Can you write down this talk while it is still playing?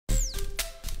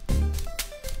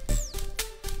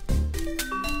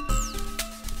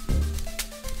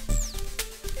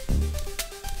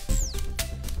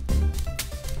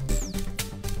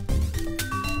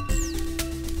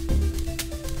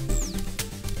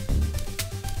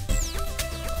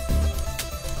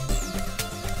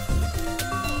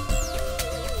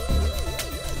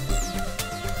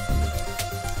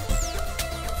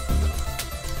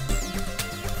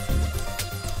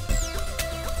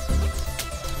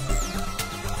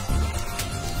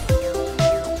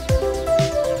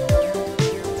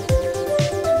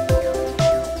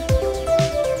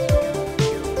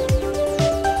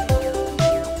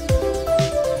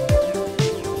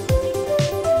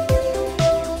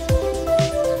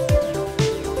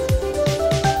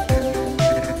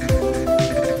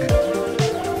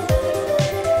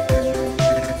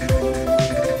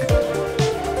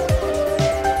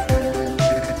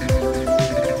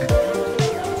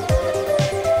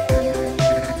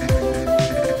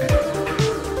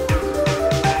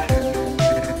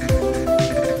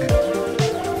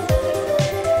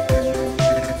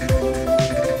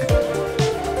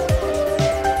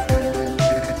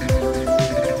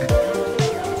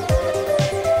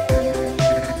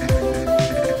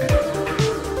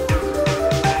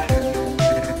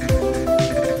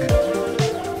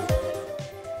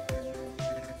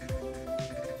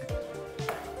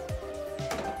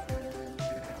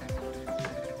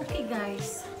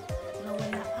guys,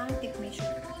 nawala ang tape measure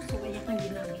ko. So, ayan ang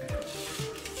ginamit ko.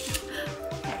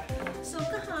 Okay. So,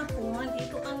 kahapon,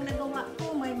 ito ang nagawa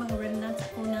ko. May mga remnants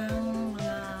ako ng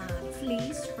mga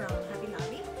fleece from Hobby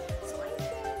Lobby. So, I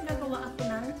think nagawa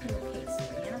ako ng pillowcase. So,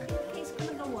 ayan ang pillowcase ko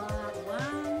nagawa.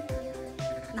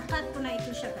 Nakat ko na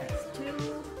ito siya guys. 2,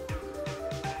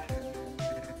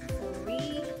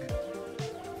 3,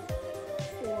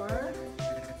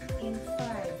 4, and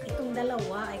 5. Itong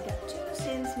dalawa, I got 2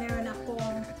 since meron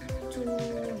akong 2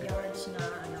 yards na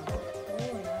ano.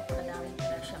 Oh, napakadami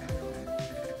pala siya.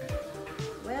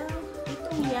 Well,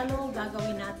 itong yellow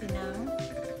gagawin natin ng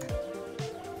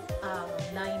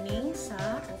lining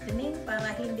sa opening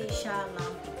para hindi siya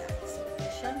lumpy guys. So, ito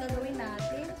siya gagawin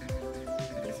natin.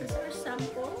 This is our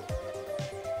sample.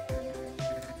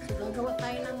 So, gagawa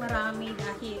tayo ng marami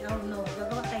dahil, oh no,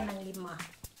 gagawa tayo ng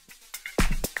 5.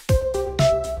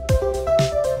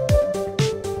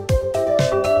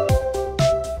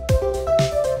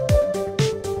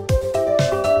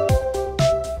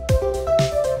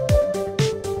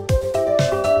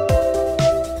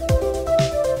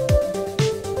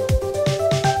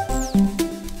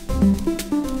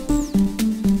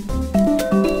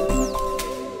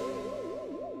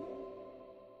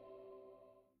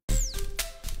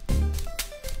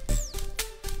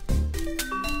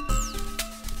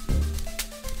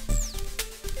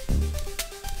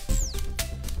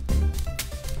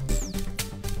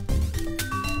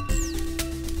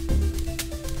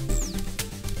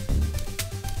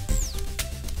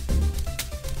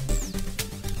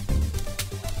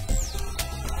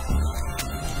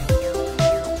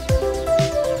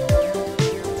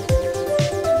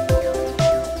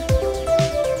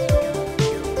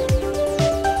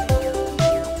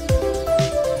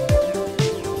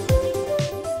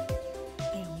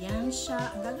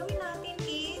 Ang gagawin natin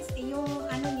is yung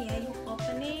ano niya, yung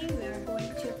opening, we are going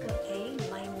to put a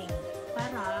lining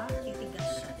para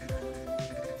titigas siya.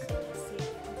 So, let's see.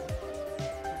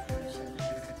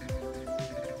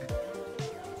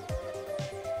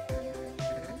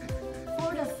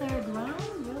 For the third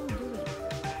round, we'll do it.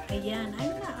 Ayan,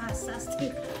 I'm gonna ask us to,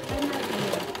 I'm not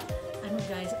good. Ano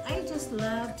guys, I just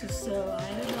love to sew. I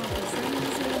don't know, for some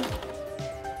reason,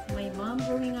 my mom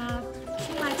growing up,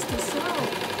 she likes to sew.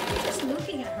 Just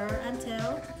looking at her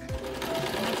until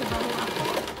nagtrabaho ako.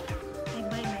 I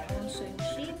buy my own sewing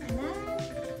machine and then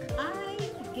I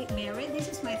get married. This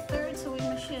is my 3rd sewing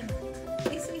machine.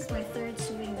 This is my 3rd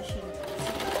sewing machine.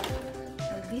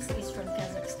 This is from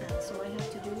Kazakhstan, so I have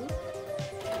to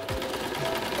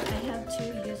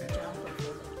use a jumper.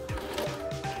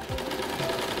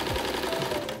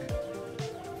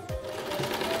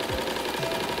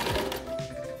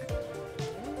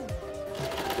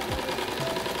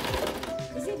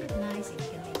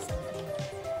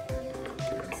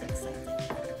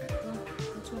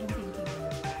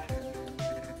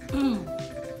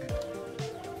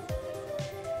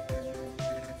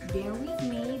 Bear with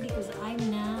me because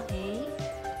I'm now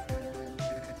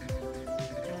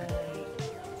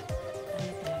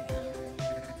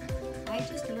I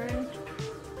just learned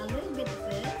a little bit of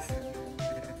this.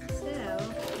 So,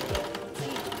 let's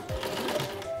see.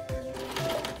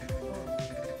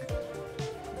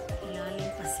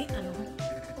 Ilalim pa si ano.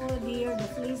 Oh dear, the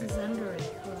fleece is under it.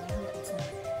 Oh, I hope it's not.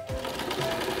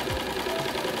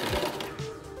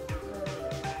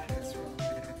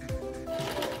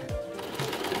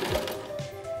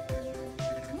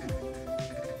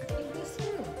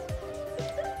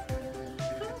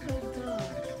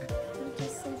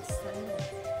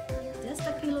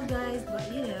 Guys, but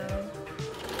you know,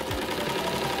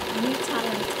 I need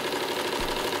talent.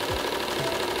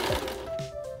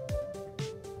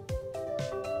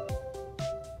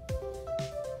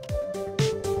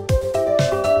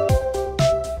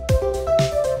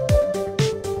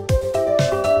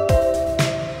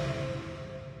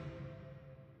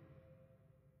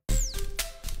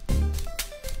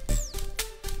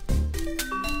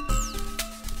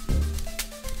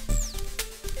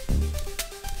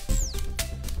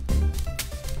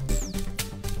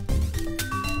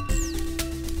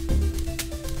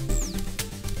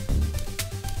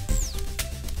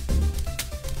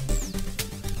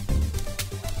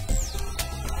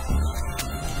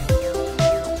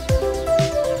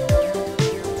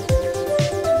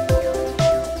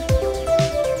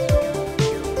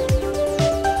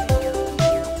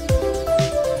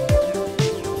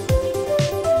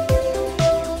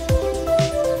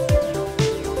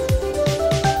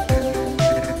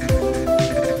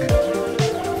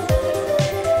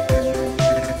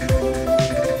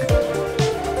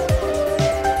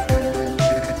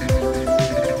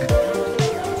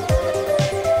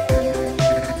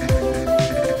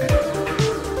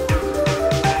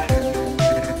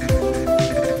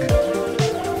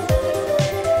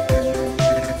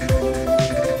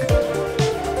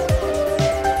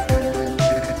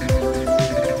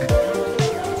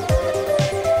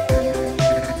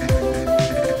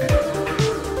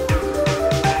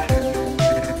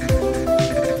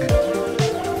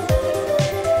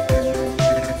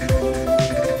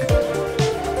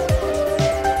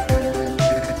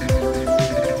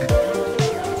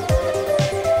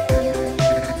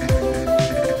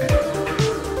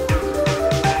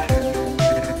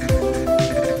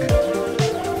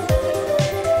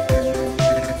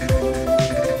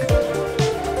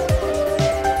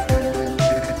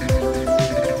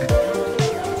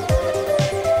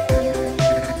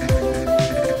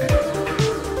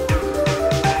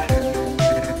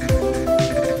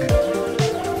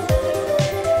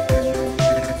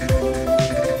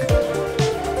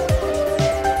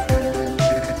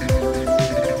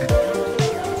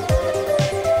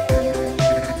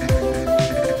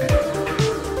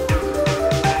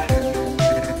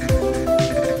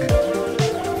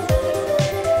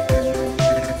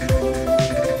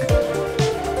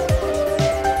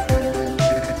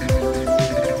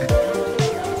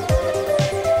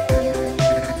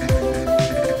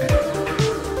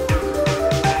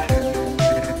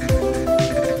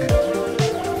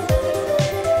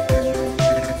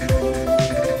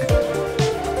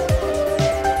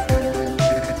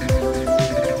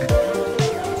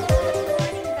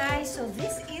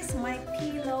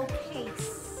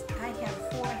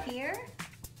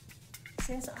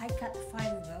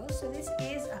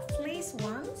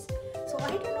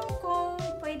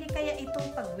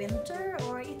 winter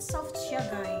or it's soft siya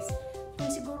guys. Kung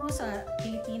siguro sa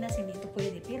Pilipinas hindi ito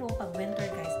pwede, pero pag winter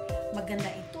guys, maganda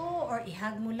ito, or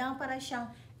ihag mo lang para siyang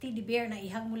teddy bear na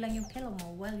ihag mo lang yung pillow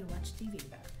mo while you watch TV.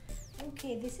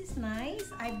 Okay, this is nice.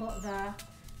 I bought the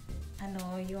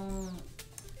yung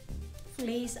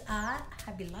Fleece at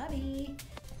Hobby Lobby.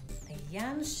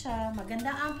 Ayan siya.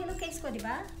 Maganda ang pillowcase ko, di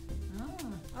ba?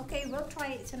 Okay, we'll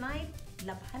try it tonight.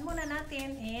 Labahan muna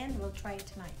natin and we'll try it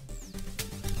tonight.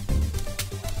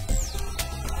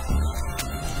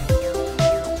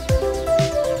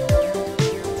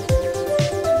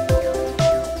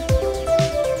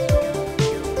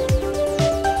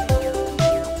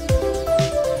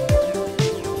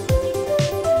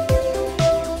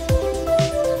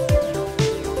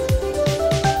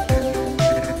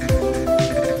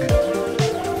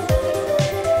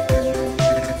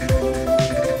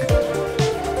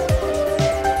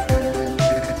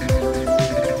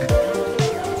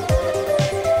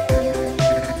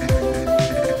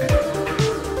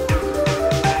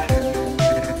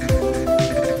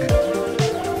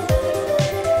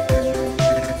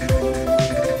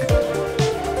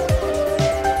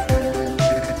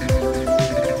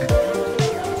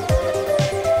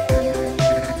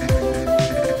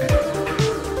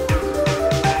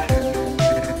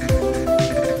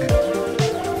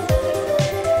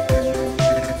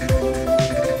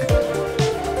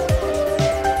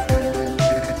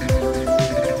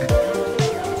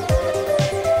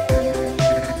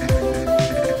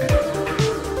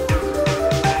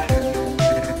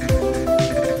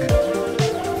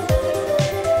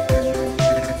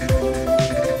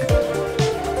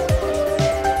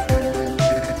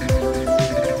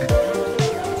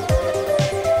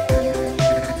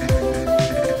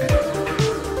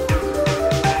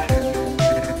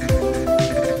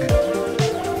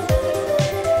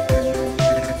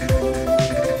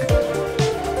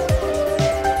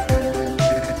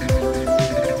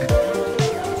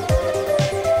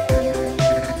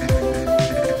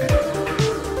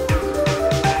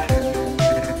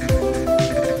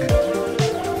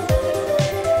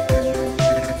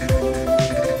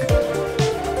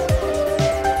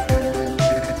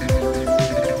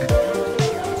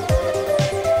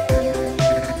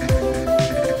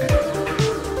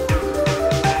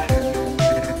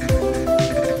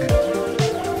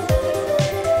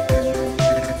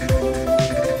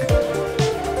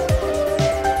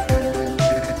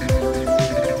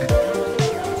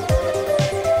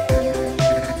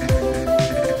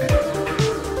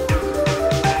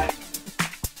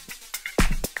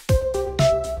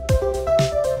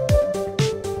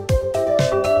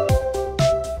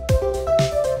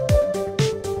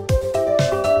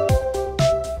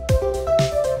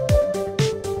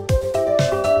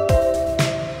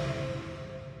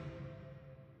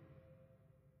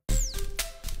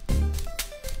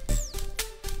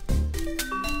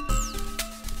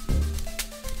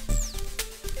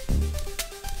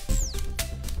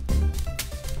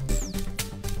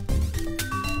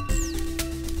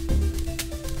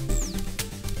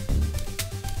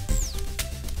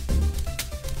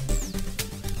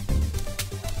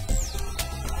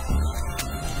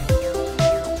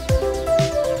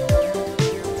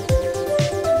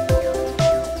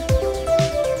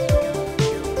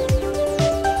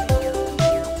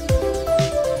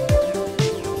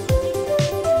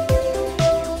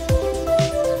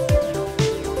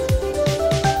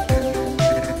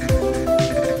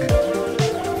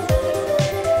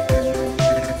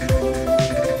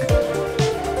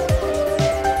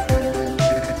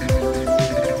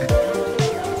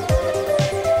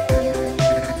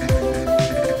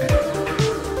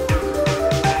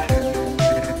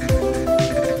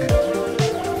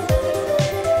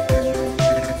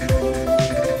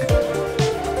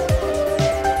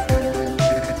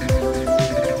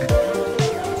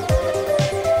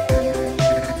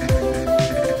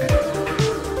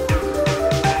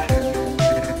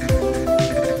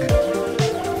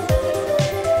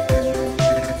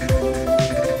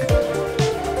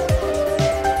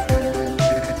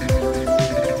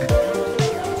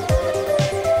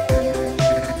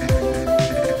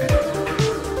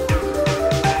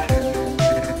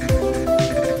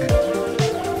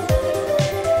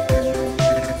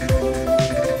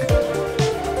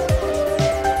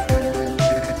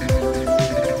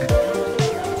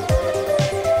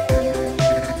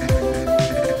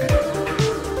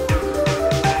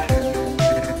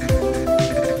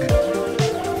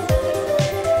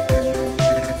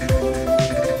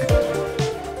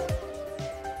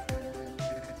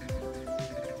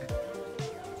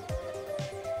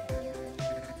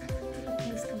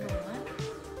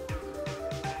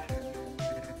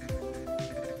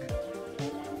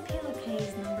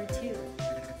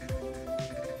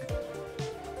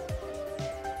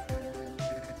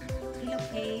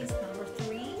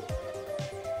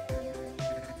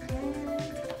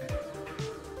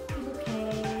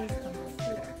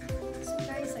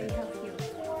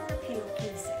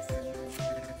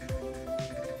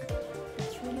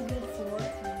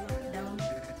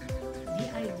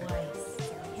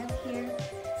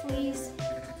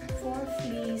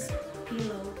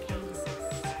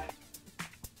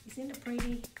 Isn't it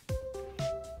pretty?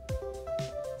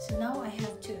 So now I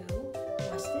have to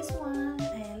wash this one,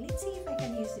 and let's see if I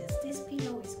can use this. This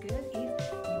pillow is good if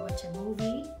you watch a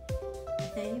movie,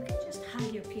 and then you can just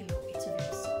hug your pillow. It's very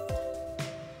soft.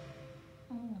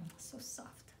 So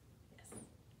soft.